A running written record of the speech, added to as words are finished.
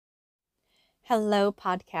Hello,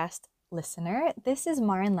 podcast listener. This is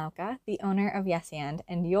Marin Lauka, the owner of Yes and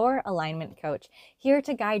your alignment coach, here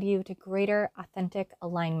to guide you to greater authentic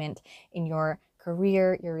alignment in your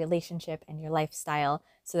career, your relationship, and your lifestyle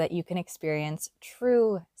so that you can experience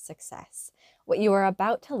true success. What you are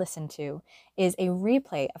about to listen to is a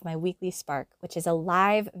replay of my weekly Spark, which is a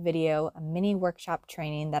live video, a mini workshop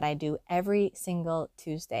training that I do every single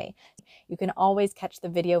Tuesday. You can always catch the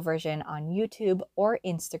video version on YouTube or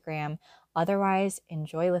Instagram. Otherwise,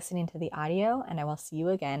 enjoy listening to the audio, and I will see you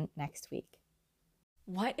again next week.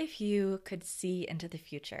 What if you could see into the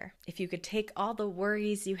future? If you could take all the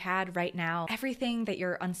worries you had right now, everything that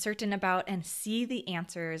you're uncertain about, and see the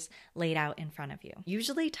answers laid out in front of you.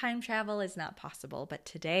 Usually time travel is not possible, but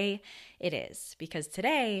today it is, because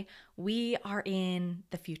today we are in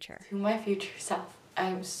the future. To my future self,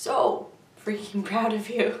 I'm so freaking proud of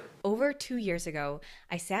you. Over 2 years ago,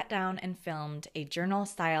 I sat down and filmed a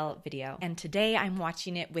journal-style video, and today I'm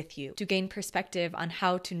watching it with you to gain perspective on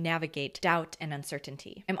how to navigate doubt and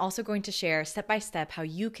uncertainty. I'm also going to share step-by-step how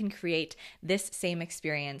you can create this same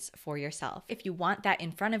experience for yourself. If you want that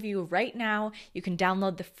in front of you right now, you can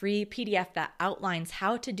download the free PDF that outlines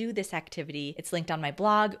how to do this activity. It's linked on my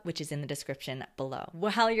blog, which is in the description below.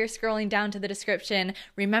 While you're scrolling down to the description,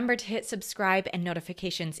 remember to hit subscribe and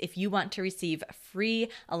notifications if you want to receive free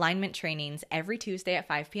alignment trainings every Tuesday at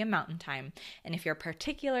 5 p.m. Mountain Time. And if you're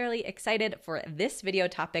particularly excited for this video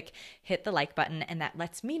topic, hit the like button, and that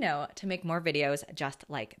lets me know to make more videos just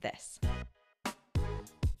like this.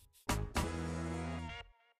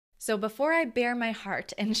 So before I bare my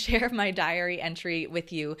heart and share my diary entry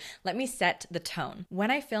with you, let me set the tone.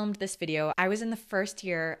 When I filmed this video, I was in the first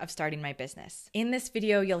year of starting my business. In this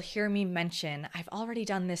video, you'll hear me mention, I've already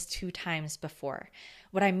done this 2 times before.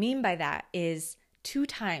 What I mean by that is 2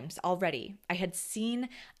 times already, I had seen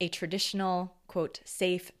a traditional, quote,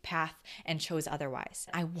 safe path and chose otherwise.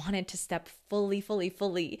 I wanted to step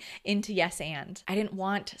fully into yes and. I didn't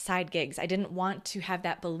want side gigs. I didn't want to have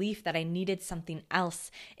that belief that I needed something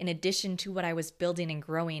else in addition to what I was building and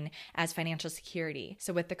growing as financial security.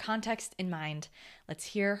 So with the context in mind, let's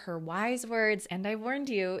hear her wise words. And I warned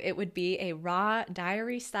you, it would be a raw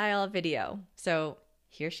diary style video. So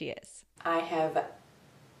here she is. I have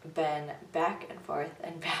been back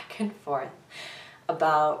and forth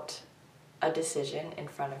about a decision in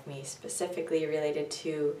front of me, specifically related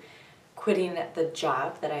to quitting the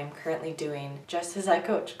job that I'm currently doing. Just as I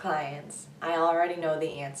coach clients, I already know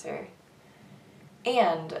the answer.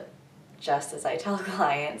 And just as I tell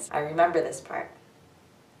clients, I remember this part.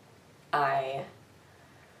 I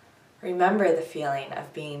remember the feeling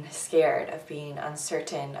of being scared, of being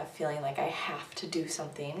uncertain, of feeling like I have to do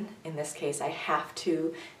something. In this case, I have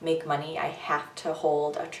to make money. I have to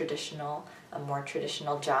hold a more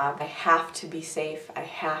traditional job. I have to be safe. I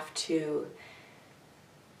have to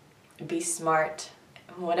be smart,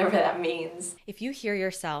 whatever that means. If you hear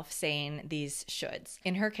yourself saying these shoulds,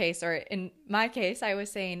 in her case, or in my case, I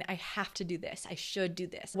was saying, I have to do this, I should do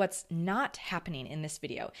this. What's not happening in this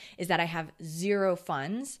video is that I have 0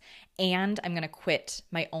 funds and I'm gonna quit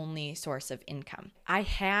my only source of income. I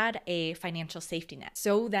had a financial safety net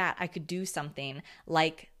so that I could do something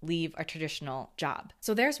like leave a traditional job.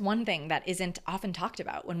 So there's one thing that isn't often talked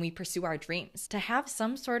about when we pursue our dreams. To have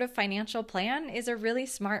some sort of financial plan is a really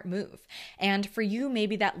smart move. And for you,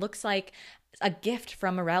 maybe that looks like a gift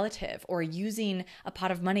from a relative or using a pot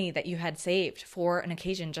of money that you had saved for an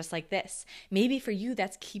occasion just like this. Maybe for you,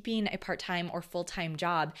 that's keeping a part-time or full-time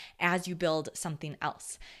job as you build something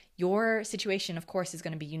else. Your situation, of course, is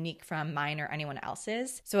going to be unique from mine or anyone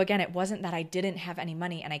else's. So again, it wasn't that I didn't have any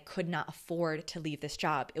money and I could not afford to leave this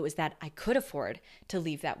job. It was that I could afford to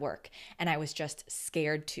leave that work and I was just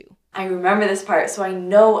scared to. I remember this part, so I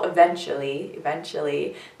know eventually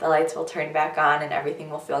the lights will turn back on and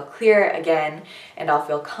everything will feel clear again and I'll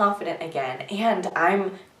feel confident again. And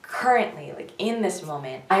I'm currently, like in this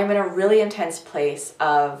moment, I'm in a really intense place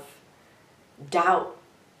of doubt,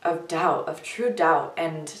 of true doubt,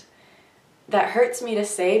 and that hurts me to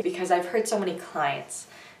say because I've heard so many clients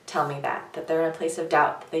tell me that they're in a place of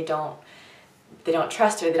doubt, that they don't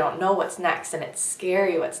trust or they don't know what's next, and it's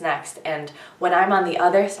scary what's next. And when I'm on the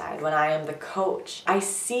other side, when I am the coach, I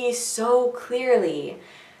see so clearly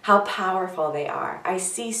how powerful they are. I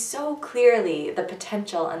see so clearly the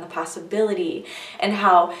potential and the possibility and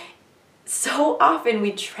how so often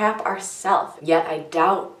we trap ourselves. Yet I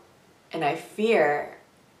doubt and I fear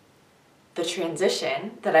the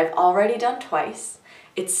transition that I've already done twice.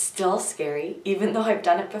 It's still scary, even though I've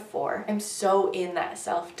done it before. I'm so in that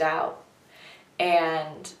self-doubt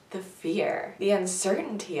and the fear, the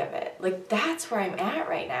uncertainty of it. Like, that's where I'm at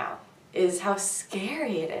right now. is how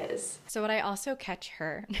scary it is. So what I also catch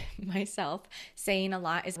her, myself, saying a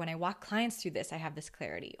lot is when I walk clients through this, I have this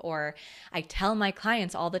clarity. Or I tell my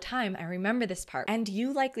clients all the time, I remember this part. And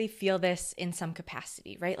you likely feel this in some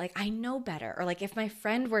capacity, right? Like, I know better. Or like if my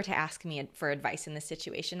friend were to ask me for advice in this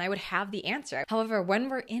situation, I would have the answer. However, when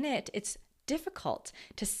we're in it, it's difficult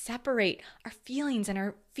to separate our feelings and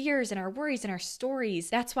our fears and our worries and our stories.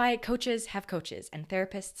 That's why coaches have coaches and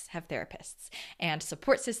therapists have therapists and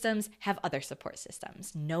support systems have other support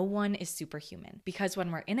systems. No one is superhuman because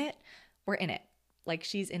when we're in it, we're in it. Like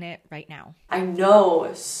she's in it right now. I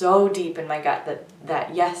know so deep in my gut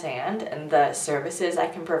that yes and the services I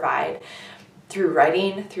can provide through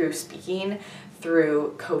writing, through speaking,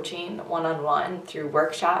 through coaching one-on-one, through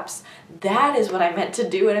workshops, that is what I meant to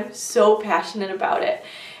do, and I'm so passionate about it.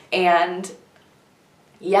 And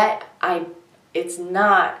yet it's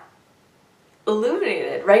not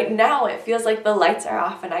illuminated. Right now it feels like the lights are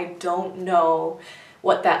off and I don't know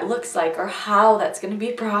what that looks like or how that's going to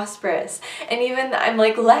be prosperous. And even I'm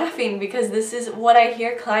like laughing because this is what I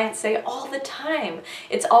hear clients say all the time.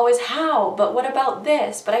 It's always how, but what about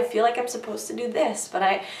this? But I feel like I'm supposed to do this,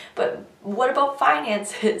 but what about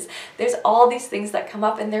finances? There's all these things that come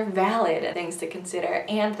up and they're valid things to consider,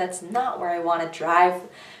 and that's not where I want to drive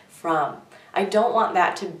from. I don't want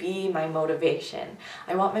that to be my motivation.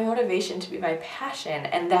 I want my motivation to be my passion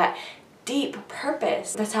and that deep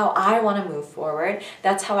purpose. That's how I want to move forward.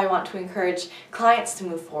 That's how I want to encourage clients to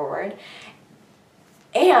move forward.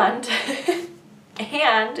 And,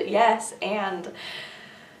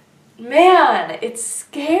 man, it's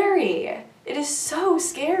scary. It is so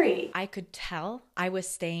scary. I could tell I was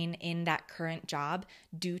staying in that current job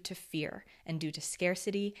due to fear and due to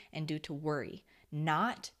scarcity and due to worry,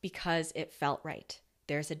 not because it felt right.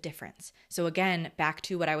 There's a difference. So again, back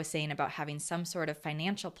to what I was saying about having some sort of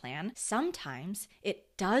financial plan, sometimes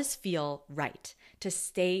it does feel right to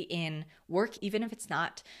stay in work, even if it's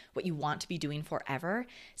not what you want to be doing forever.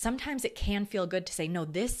 Sometimes it can feel good to say, no,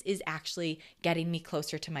 this is actually getting me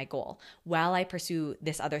closer to my goal while I pursue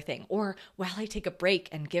this other thing, or while I take a break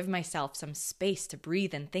and give myself some space to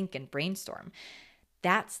breathe and think and brainstorm.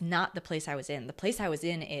 That's not the place I was in. The place I was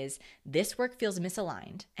in is this work feels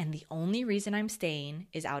misaligned, and the only reason I'm staying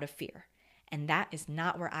is out of fear. And that is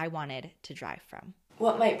not where I wanted to drive from.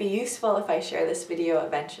 What might be useful if I share this video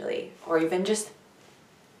eventually, or even just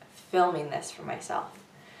filming this for myself,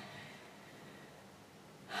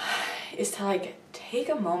 is to take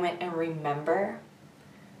a moment and remember,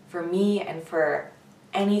 for me and for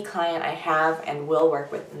any client I have and will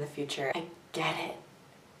work with in the future, I get it.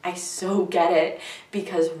 I so get it,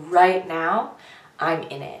 because right now I'm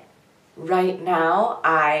in it. Right now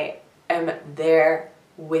I am there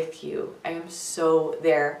with you. I am so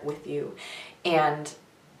there with you. And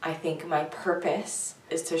I think my purpose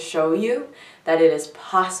is to show you that it is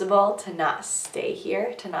possible to not stay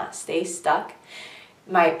here, to not stay stuck.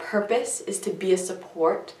 My purpose is to be a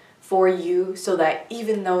support for you so that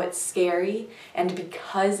even though it's scary, and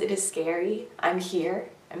because it is scary, I'm here.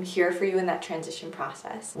 I'm here for you in that transition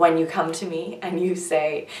process. When you come to me and you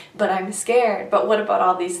say, but I'm scared, but what about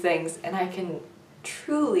all these things? And I can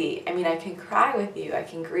truly, I can cry with you, I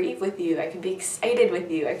can grieve with you, I can be excited with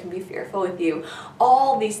you, I can be fearful with you,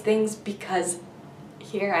 all these things, because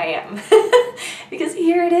here I am. Because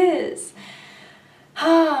here it is.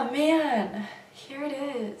 Ah, man, here it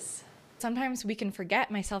is. Sometimes we can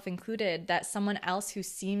forget, myself included, that someone else who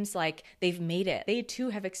seems like they've made it, they too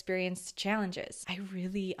have experienced challenges. I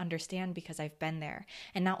really understand because I've been there.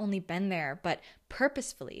 And not only been there, but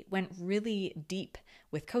purposefully went really deep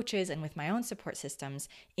with coaches and with my own support systems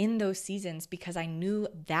in those seasons because I knew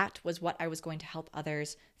that was what I was going to help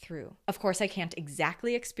others through. Of course, I can't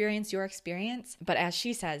exactly experience your experience, but as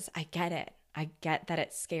she says, I get it. I get that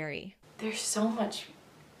it's scary. There's so much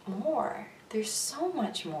more. There's so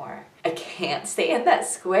much more. I can't stay in that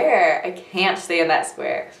square. I can't stay in that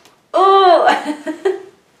square. Oh!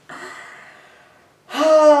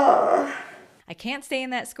 I can't stay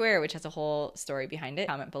in that square, which has a whole story behind it.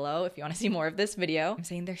 Comment below if you want to see more of this video. I'm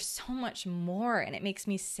saying there's so much more, and it makes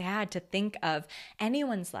me sad to think of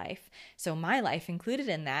anyone's life, so my life included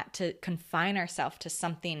in that, to confine ourselves to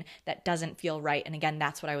something that doesn't feel right. And again,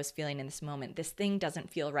 that's what I was feeling in this moment. This thing doesn't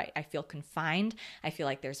feel right. I feel confined. I feel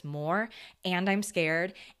like there's more, and I'm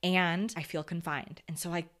scared, and I feel confined. And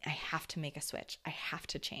so I have to make a switch. I have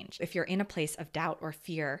to change. If you're in a place of doubt or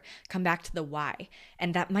fear, come back to the why.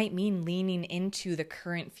 And that might mean leaning into into the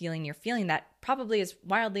current feeling you're feeling that probably is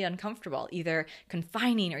wildly uncomfortable, either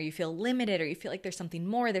confining, or you feel limited, or you feel like there's something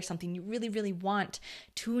more, there's something you really, really want.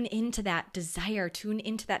 Tune into that desire, tune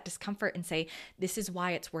into that discomfort and say, this is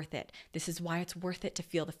why it's worth it. This is why it's worth it to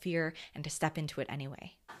feel the fear and to step into it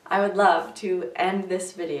anyway. I would love to end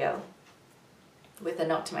this video with a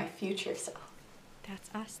note to my future self. That's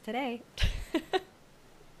us today.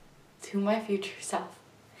 To my future self.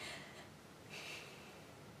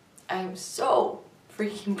 I'm so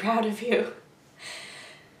freaking proud of you.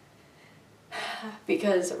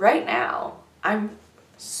 Because right now, I'm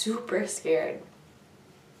super scared.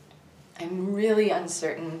 I'm really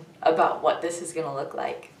uncertain about what this is gonna look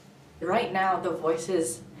like. Right now, the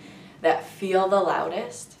voices that feel the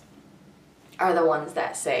loudest are the ones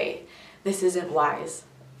that say, this isn't wise.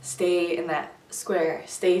 Stay in that square,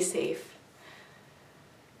 stay safe.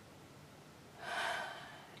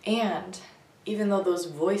 And even though those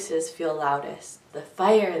voices feel loudest, the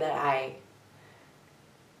fire that I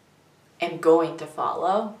am going to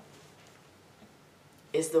follow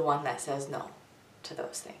is the one that says no to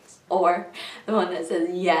those things. Or the one that says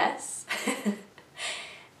yes.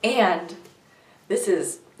 And this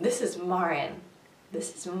is Marin.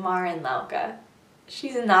 This is Marin Lauka.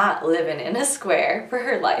 She's not living in a square for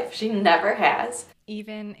her life. She never has.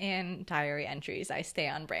 Even in diary entries, I stay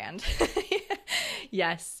on brand.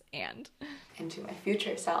 Yes, and to my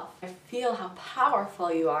future self, I feel how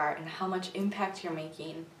powerful you are and how much impact you're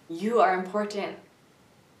making. You are important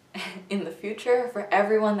in the future for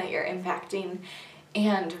everyone that you're impacting.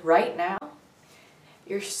 And right now,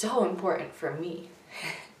 you're so important for me.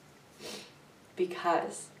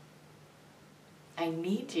 Because I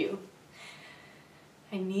need you.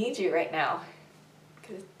 I need you right now.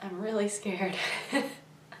 Because I'm really scared.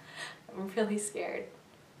 I'm really scared.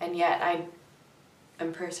 And yet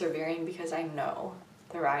I'm persevering because I know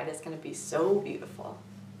the ride is going to be so beautiful.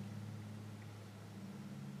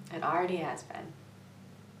 It already has been.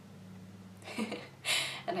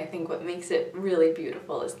 And I think what makes it really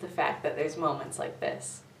beautiful is the fact that there's moments like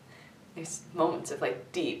this. There's moments of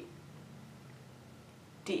like deep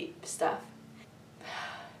stuff.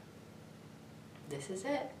 This is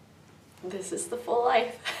it. This is the full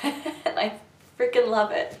life. And I freaking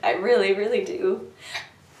love it. I really, really do.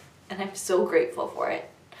 And I'm so grateful for it.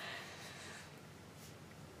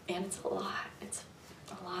 And it's a lot. It's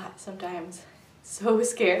a lot sometimes. So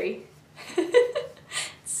scary.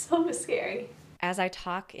 So scary. As I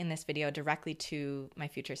talk in this video directly to my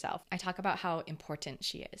future self, I talk about how important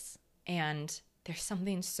she is. And there's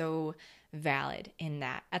something so valid in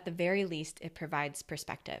that. At the very least, it provides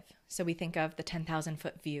perspective. So we think of the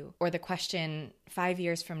 10,000-foot view, or the question, 5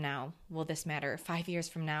 years from now, will this matter? 5 years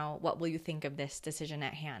from now, what will you think of this decision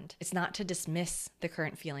at hand? It's not to dismiss the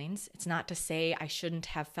current feelings. It's not to say I shouldn't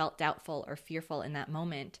have felt doubtful or fearful in that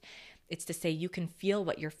moment. It's to say you can feel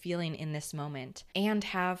what you're feeling in this moment and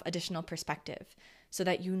have additional perspective, so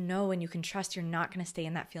that you know and you can trust you're not going to stay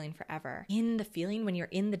in that feeling forever. In the feeling, when you're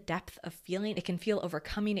in the depth of feeling, it can feel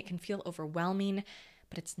overcoming, it can feel overwhelming,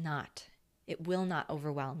 but it's not. It will not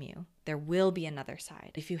overwhelm you. There will be another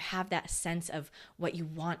side. If you have that sense of what you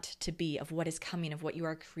want to be, of what is coming, of what you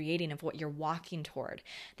are creating, of what you're walking toward,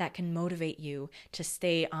 that can motivate you to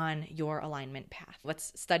stay on your alignment path.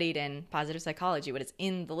 What's studied in positive psychology, what is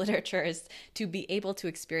in the literature, is to be able to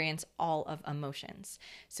experience all of emotions.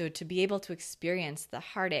 So to be able to experience the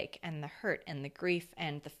heartache and the hurt and the grief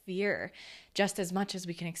and the fear just as much as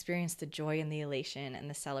we can experience the joy and the elation and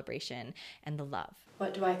the celebration and the love.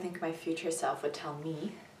 What do I think my future self would tell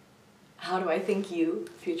me? How do I think you,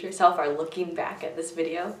 future self, are looking back at this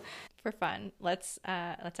video? For fun, let's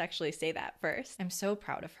actually say that first. I'm so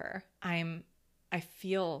proud of her. I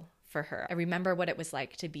feel for her. I remember what it was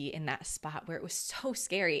like to be in that spot where it was so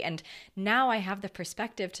scary. And now I have the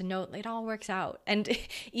perspective to know it all works out. And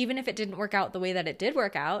even if it didn't work out the way that it did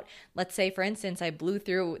work out, let's say, for instance, I blew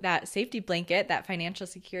through that safety blanket, that financial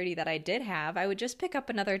security that I did have, I would just pick up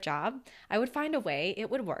another job. I would find a way. It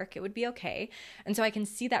would work. It would be okay. And so I can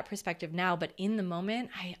see that perspective now. But in the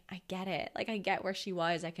moment, I get it. Like, I get where she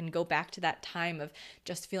was. I can go back to that time of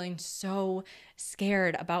just feeling so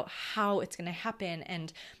scared about how it's going to happen,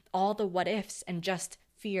 and all the what ifs, and just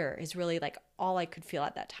fear is really like all I could feel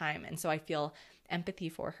at that time. And so I feel empathy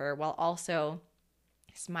for her while also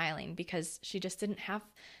smiling because she just didn't have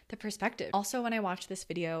the perspective. Also, when I watch this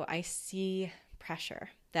video, I see pressure.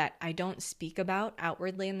 that I don't speak about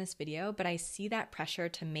outwardly in this video, but I see that pressure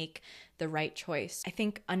to make the right choice. I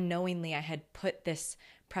think unknowingly I had put this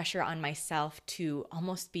pressure on myself to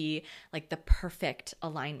almost be like the perfect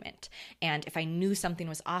alignment. And if I knew something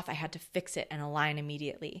was off, I had to fix it and align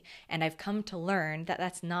immediately. And I've come to learn that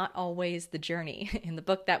that's not always the journey. In the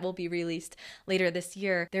book that will be released later this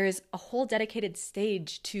year, there is a whole dedicated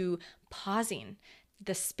stage to pausing,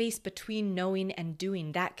 the space between knowing and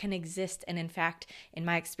doing that can exist. And in fact, in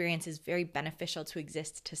my experience, is very beneficial to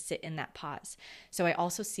exist, to sit in that pause. So I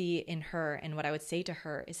also see in her, and what I would say to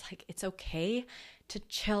her is like, it's okay to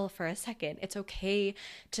chill for a second. It's okay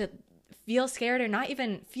to feel scared or not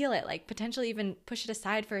even feel it, like potentially even push it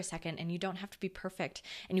aside for a second, and you don't have to be perfect.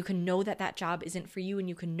 And you can know that that job isn't for you, and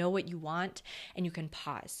you can know what you want, and you can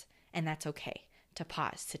pause. And that's okay to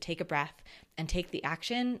pause, to take a breath and take the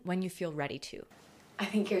action when you feel ready to. I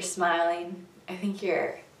think you're smiling. I think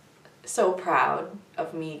you're so proud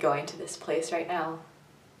of me going to this place right now.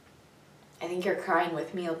 I think you're crying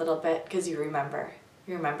with me a little bit because you remember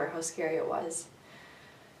how scary it was.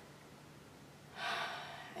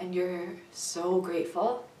 And you're so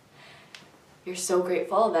grateful. You're so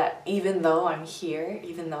grateful that even though I'm here,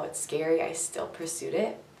 even though it's scary, I still pursued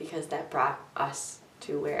it because that brought us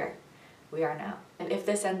to where we are now. And if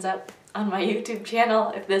this ends up on my YouTube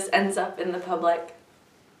channel, if this ends up in the public,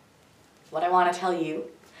 what I want to tell you,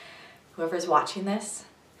 whoever's watching this,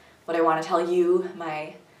 what I want to tell you,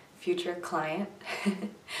 my future client,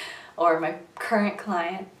 or my current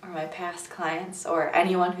client, or my past clients, or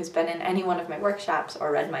anyone who's been in any one of my workshops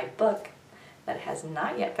or read my book that has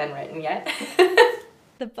not yet been written yet.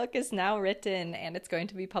 The book is now written and it's going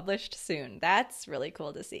to be published soon. That's really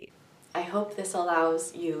cool to see. I hope this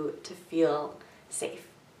allows you to feel safe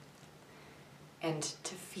and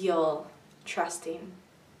to feel trusting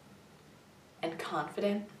and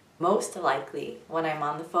confident. Most likely when I'm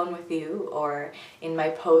on the phone with you or in my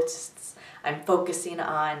posts, I'm focusing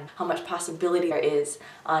on how much possibility there is,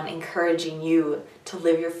 on encouraging you to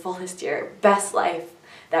live your fullest, your best life.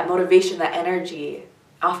 That motivation, that energy,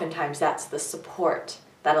 oftentimes that's the support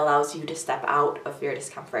that allows you to step out of your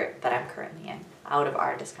discomfort that I'm currently in, out of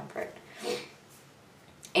our discomfort.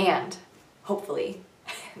 And hopefully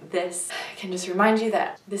this can just remind you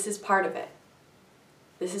that this is part of it.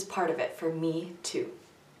 This is part of it for me too.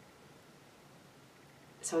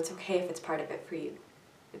 So it's okay if it's part of it for you.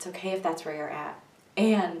 It's okay if that's where you're at.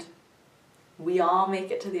 And we all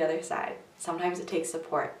make it to the other side. Sometimes it takes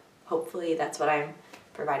support. Hopefully that's what I'm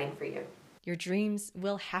providing for you. Your dreams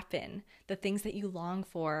will happen. The things that you long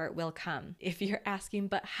for will come. If you're asking,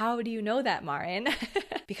 but how do you know that, Marin?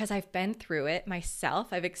 Because I've been through it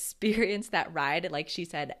myself. I've experienced that ride, like she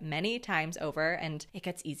said, many times over, and it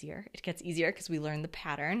gets easier. It gets easier because we learn the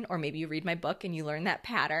pattern, or maybe you read my book and you learn that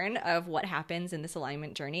pattern of what happens in this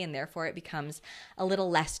alignment journey, and therefore it becomes a little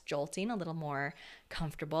less jolting, a little more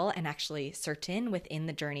comfortable and actually certain within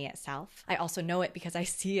the journey itself. I also know it because I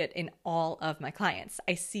see it in all of my clients.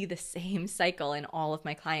 I see the same cycle in all of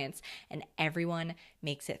my clients, and everyone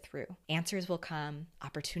makes it through. Answers will come,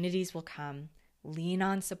 opportunities will come. Lean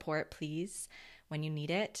on support, please, when you need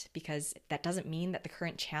it, because that doesn't mean that the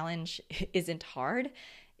current challenge isn't hard.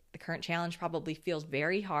 The current challenge probably feels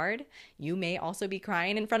very hard. You may also be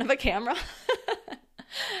crying in front of a camera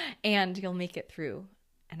and you'll make it through.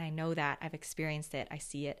 And I know that. I've experienced it. I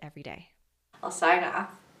see it every day. I'll sign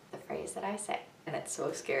off the phrase that I say, and it's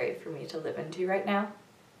so scary for me to live into right now,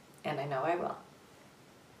 and I know I will.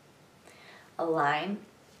 Align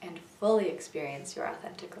and fully experience your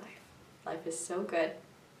authentic life. Life is so good.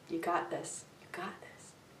 You got this. You got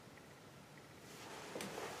this.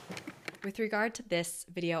 With regard to this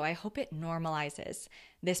video, I hope it normalizes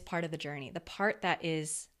this part of the journey, the part that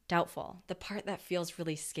is doubtful, the part that feels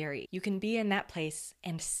really scary. You can be in that place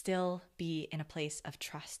and still be in a place of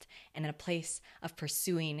trust and in a place of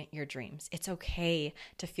pursuing your dreams. It's okay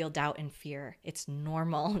to feel doubt and fear. It's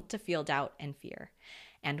normal to feel doubt and fear.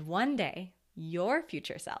 And one day, your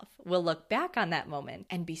future self will look back on that moment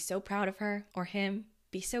and be so proud of her or him,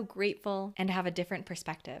 be so grateful, and have a different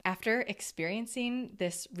perspective. After experiencing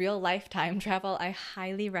this real life time travel, I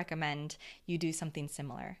highly recommend you do something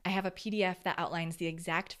similar. I have a PDF that outlines the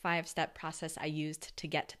exact 5-step process I used to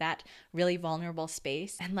get to that really vulnerable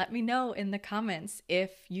space. And let me know in the comments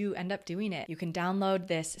if you end up doing it. You can download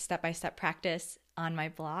this step-by-step practice on my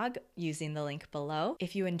blog using the link below.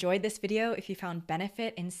 If you enjoyed this video, if you found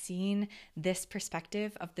benefit in seeing this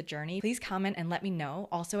perspective of the journey, please comment and let me know.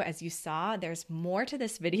 Also, as you saw, there's more to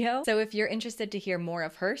this video. So if you're interested to hear more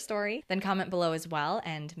of her story, then comment below as well,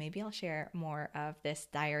 and maybe I'll share more of this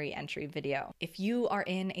diary entry video. If you are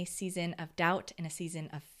in a season of doubt, in a season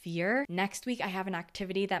of fear. Next week, I have an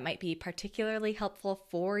activity that might be particularly helpful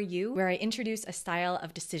for you, where I introduce a style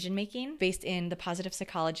of decision making based in the positive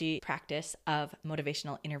psychology practice of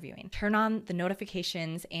motivational interviewing. Turn on the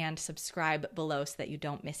notifications and subscribe below so that you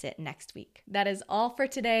don't miss it next week. That is all for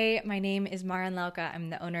today. My name is Maren Lauka. I'm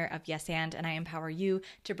the owner of Yes And I empower you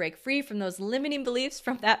to break free from those limiting beliefs,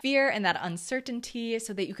 from that fear and that uncertainty,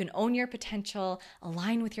 so that you can own your potential,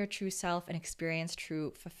 align with your true self, and experience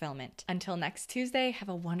true fulfillment. Until next Tuesday, have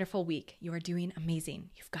a wonderful week. You are doing amazing.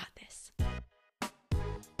 You've got this.